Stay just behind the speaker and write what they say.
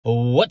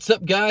What's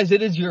up, guys?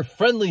 It is your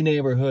friendly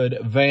neighborhood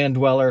van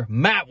dweller,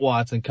 Matt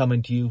Watson,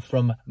 coming to you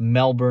from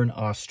Melbourne,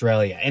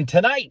 Australia. And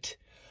tonight,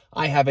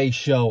 I have a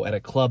show at a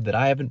club that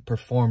I haven't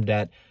performed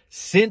at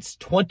since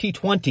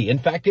 2020. In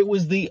fact, it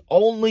was the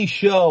only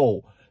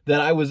show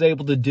that I was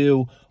able to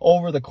do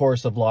over the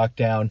course of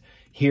lockdown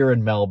here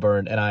in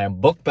Melbourne, and I am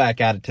booked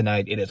back at it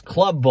tonight. It is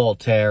Club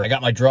Voltaire. I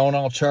got my drone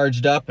all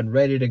charged up and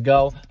ready to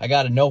go. I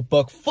got a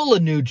notebook full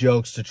of new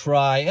jokes to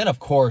try, and of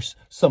course,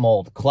 some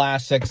old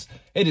classics.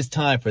 It is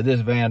time for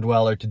this van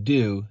dweller to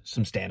do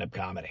some stand-up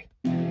comedy.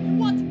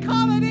 What's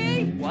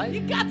comedy? What?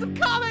 You got some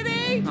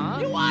comedy? Huh?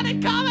 You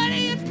wanted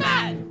comedy? It's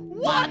Matt.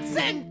 What's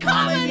in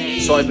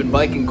comedy? So I've been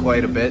biking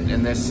quite a bit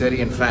in this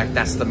city. In fact,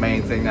 that's the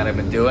main thing that I've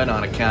been doing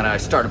on account of I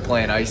started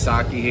playing ice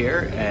hockey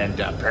here, and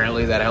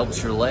apparently that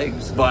helps your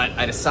legs. But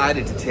I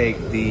decided to take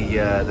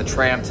the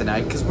tram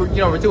tonight because we're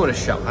doing a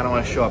show. I don't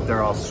want to show up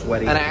there all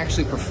sweaty. And I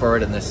actually prefer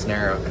it in this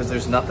scenario because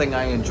there's nothing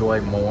I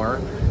enjoy more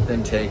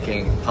than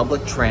taking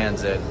public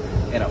transit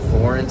in a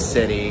foreign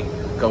city,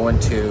 going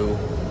to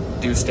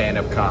do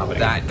stand-up comedy.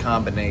 That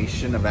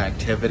combination of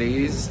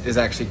activities is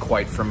actually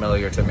quite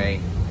familiar to me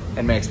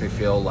and makes me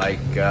feel like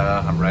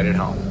I'm right at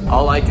home.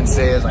 All I can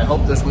say is I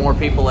hope there's more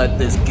people at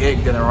this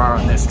gig than there are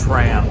on this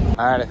tram.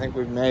 All right, I think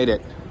we've made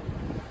it.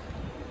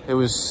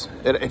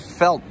 It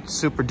felt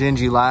super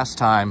dingy last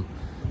time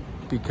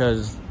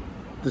because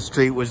the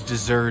street was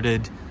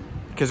deserted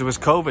because it was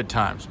COVID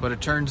times, but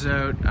it turns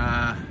out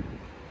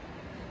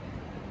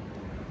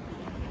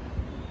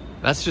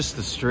that's just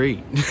the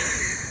street.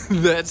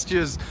 That's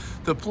just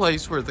the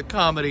place where the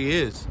comedy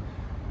is.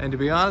 And to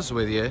be honest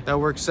with you, that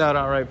works out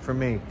all right for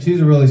me.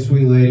 She's a really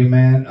sweet lady,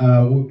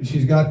 man.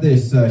 She's got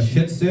this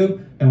Shih Tzu,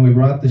 and we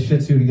brought the Shih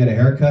Tzu to get a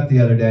haircut the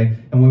other day.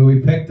 And when we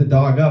picked the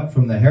dog up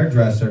from the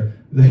hairdresser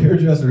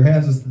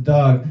hands us the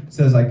dog,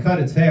 says, "I cut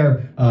its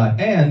hair,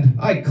 and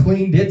I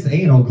cleaned its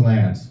anal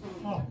glands."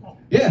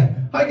 Yeah,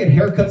 I get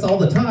haircuts all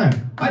the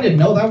time. I didn't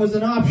know that was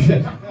an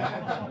option.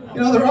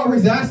 You know, they're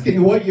always asking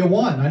you what you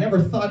want. I never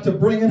thought to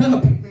bring it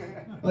up.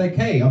 Like,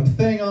 hey, I'm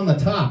thin on the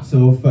top,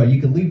 so if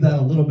you could leave that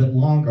a little bit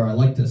longer, I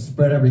like to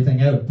spread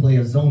everything out, play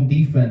a zone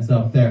defense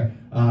up there.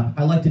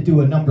 I like to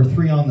do a number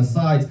 3 on the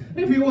sides. And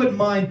if you wouldn't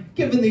mind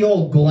giving the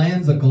old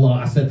glands a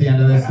gloss at the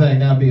end of this thing,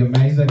 that'd be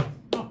amazing.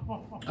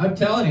 I'm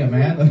telling you,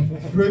 man,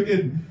 like,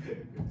 friggin'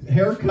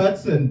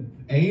 haircuts and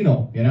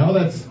anal, you know,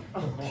 that's...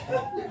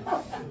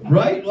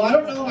 Right? Well, I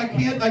don't know, I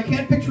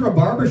can't picture a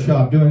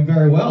barbershop doing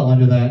very well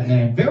under that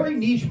name. Very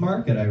niche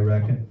market, I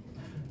reckon.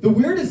 The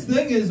weirdest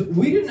thing is,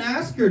 we didn't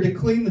ask her to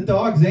clean the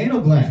dog's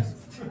anal glands.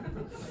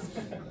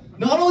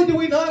 Not only did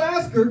we not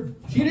ask her,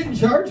 she didn't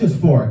charge us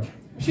for it.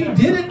 She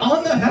did it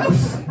on the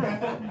house.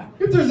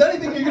 If there's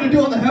anything you're going to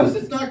do on the house,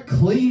 it's not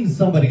clean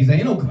somebody's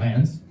anal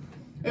glands.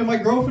 And my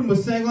girlfriend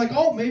was saying, like,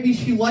 oh, maybe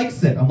she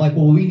likes it. I'm like,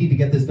 well, we need to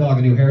get this dog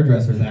a new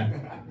hairdresser then.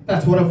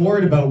 That's what I'm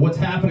worried about, what's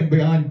happening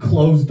behind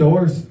closed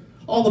doors.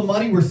 All the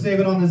money we're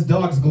saving on this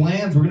dog's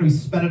glands, we're going to be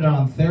spending it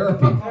on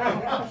therapy.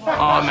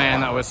 Oh man,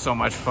 that was so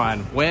much fun.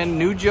 When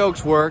new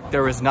jokes work,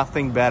 there is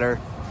nothing better.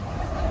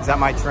 Is that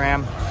my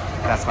tram?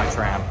 That's my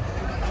tram.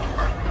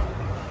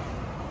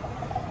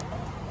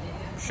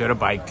 Should have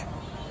biked.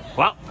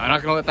 Well, I'm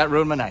not gonna let that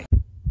ruin my night.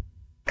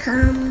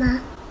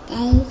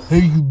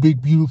 Hey, you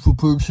big beautiful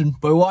person.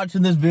 By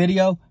watching this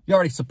video, you're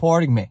already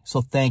supporting me.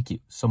 So thank you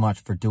so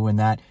much for doing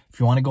that. If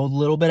you want to go a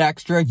little bit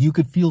extra, you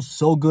could feel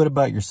so good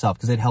about yourself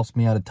because it helps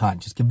me out a ton.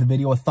 Just give the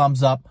video a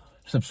thumbs up,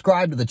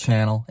 subscribe to the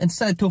channel, and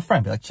send it to a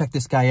friend. Be like, check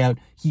this guy out.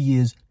 He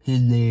is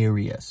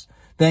hilarious.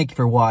 Thank you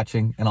for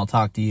watching, and I'll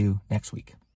talk to you next week.